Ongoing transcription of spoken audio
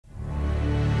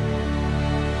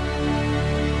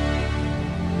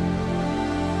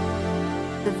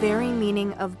very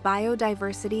meaning of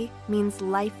biodiversity means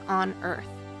life on Earth.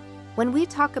 When we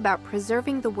talk about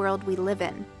preserving the world we live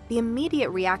in, the immediate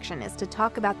reaction is to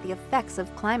talk about the effects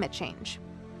of climate change.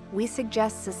 We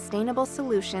suggest sustainable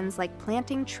solutions like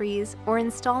planting trees or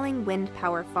installing wind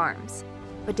power farms.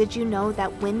 But did you know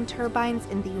that wind turbines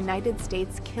in the United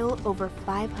States kill over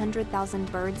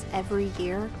 500,000 birds every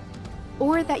year?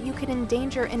 Or that you could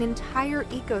endanger an entire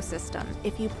ecosystem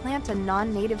if you plant a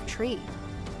non-native tree?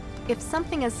 If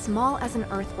something as small as an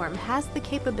earthworm has the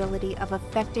capability of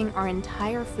affecting our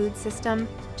entire food system,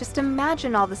 just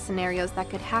imagine all the scenarios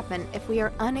that could happen if we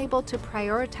are unable to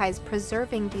prioritize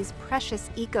preserving these precious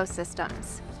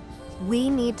ecosystems. We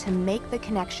need to make the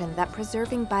connection that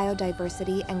preserving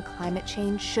biodiversity and climate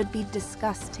change should be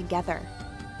discussed together.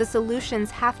 The solutions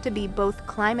have to be both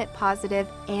climate positive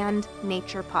and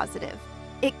nature positive.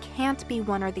 It can't be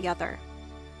one or the other.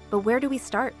 But where do we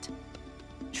start?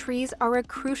 Trees are a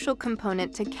crucial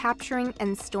component to capturing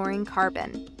and storing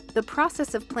carbon. The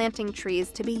process of planting trees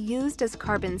to be used as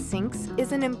carbon sinks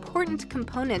is an important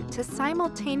component to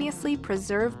simultaneously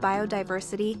preserve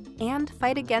biodiversity and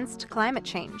fight against climate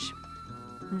change.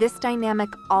 This dynamic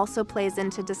also plays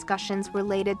into discussions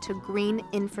related to green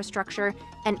infrastructure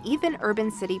and even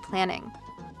urban city planning.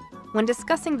 When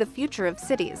discussing the future of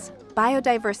cities,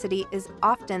 biodiversity is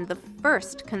often the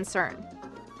first concern.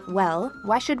 Well,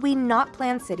 why should we not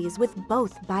plan cities with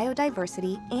both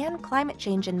biodiversity and climate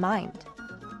change in mind?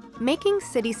 Making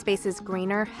city spaces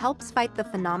greener helps fight the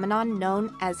phenomenon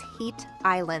known as heat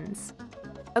islands.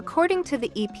 According to the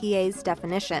EPA's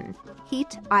definition,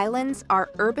 heat islands are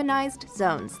urbanized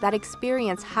zones that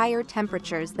experience higher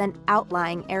temperatures than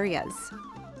outlying areas.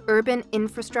 Urban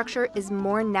infrastructure is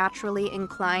more naturally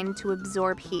inclined to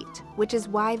absorb heat, which is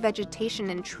why vegetation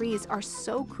and trees are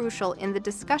so crucial in the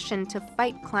discussion to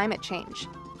fight climate change.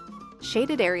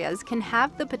 Shaded areas can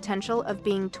have the potential of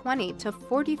being 20 to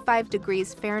 45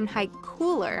 degrees Fahrenheit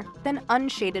cooler than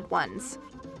unshaded ones.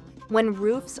 When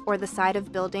roofs or the side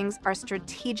of buildings are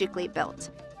strategically built,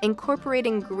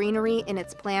 incorporating greenery in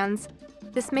its plans,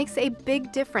 this makes a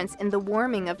big difference in the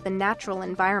warming of the natural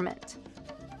environment.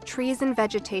 Trees and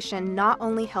vegetation not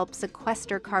only help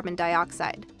sequester carbon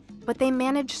dioxide, but they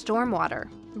manage stormwater,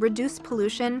 reduce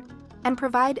pollution, and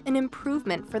provide an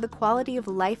improvement for the quality of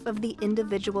life of the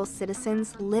individual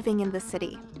citizens living in the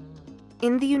city.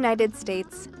 In the United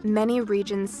States, many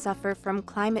regions suffer from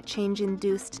climate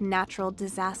change-induced natural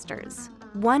disasters.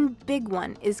 One big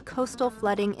one is coastal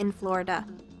flooding in Florida.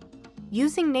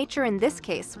 Using nature in this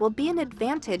case will be an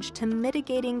advantage to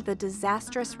mitigating the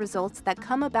disastrous results that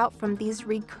come about from these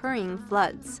recurring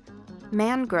floods.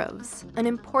 Mangroves, an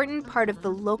important part of the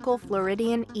local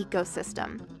Floridian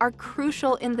ecosystem, are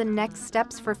crucial in the next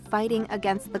steps for fighting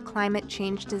against the climate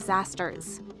change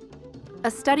disasters.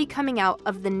 A study coming out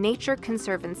of the Nature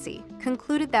Conservancy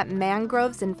concluded that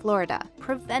mangroves in Florida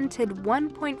prevented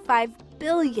 $1.5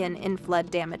 billion in flood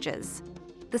damages.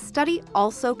 The study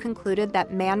also concluded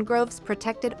that mangroves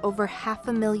protected over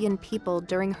 500,000 people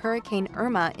during Hurricane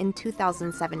Irma in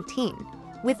 2017,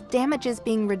 with damages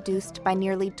being reduced by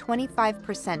nearly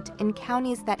 25% in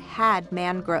counties that had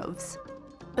mangroves.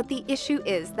 But the issue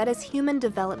is that as human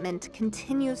development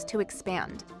continues to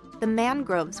expand, the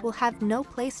mangroves will have no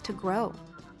place to grow.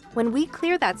 When we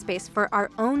clear that space for our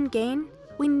own gain,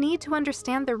 we need to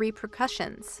understand the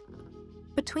repercussions.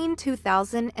 Between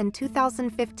 2000 and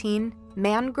 2015,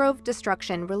 mangrove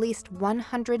destruction released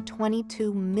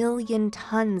 122 million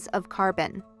tons of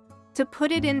carbon. To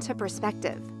put it into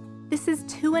perspective, this is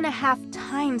 2.5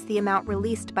 times the amount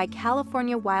released by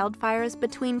California wildfires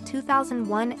between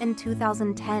 2001 and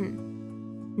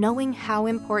 2010. Knowing how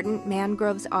important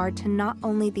mangroves are to not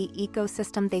only the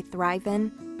ecosystem they thrive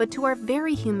in, but to our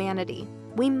very humanity,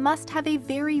 we must have a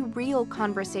very real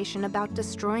conversation about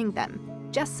destroying them,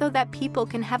 just so that people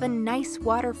can have a nice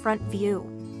waterfront view.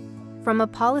 From a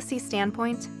policy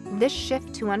standpoint, this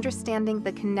shift to understanding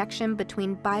the connection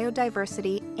between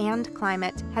biodiversity and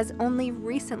climate has only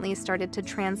recently started to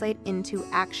translate into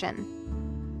action.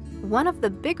 One of the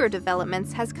bigger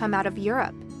developments has come out of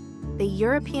Europe. The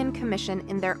European Commission,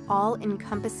 in their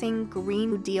all-encompassing Green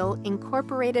New Deal,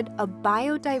 incorporated a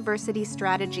biodiversity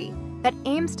strategy that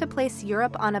aims to place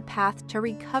Europe on a path to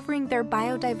recovering their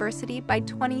biodiversity by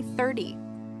 2030.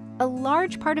 A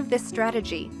large part of this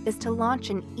strategy is to launch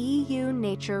an EU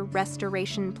Nature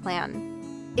Restoration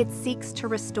Plan. It seeks to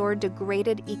restore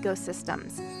degraded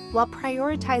ecosystems while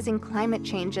prioritizing climate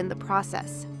change in the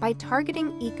process by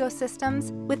targeting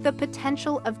ecosystems with the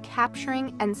potential of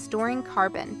capturing and storing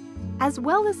carbon, as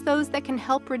well as those that can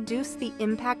help reduce the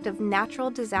impact of natural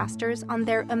disasters on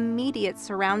their immediate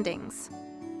surroundings.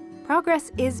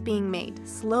 Progress is being made,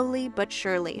 slowly but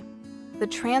surely. The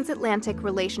transatlantic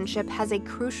relationship has a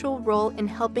crucial role in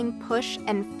helping push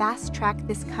and fast-track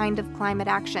this kind of climate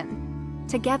action.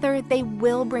 Together, they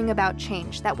will bring about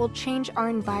change that will change our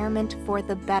environment for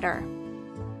the better.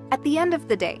 At the end of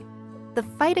the day, the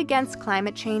fight against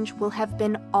climate change will have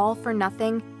been all for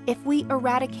nothing if we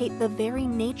eradicate the very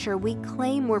nature we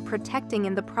claim we're protecting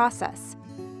in the process.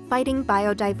 Fighting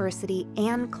biodiversity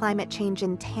and climate change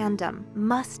in tandem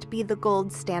must be the gold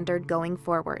standard going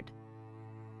forward.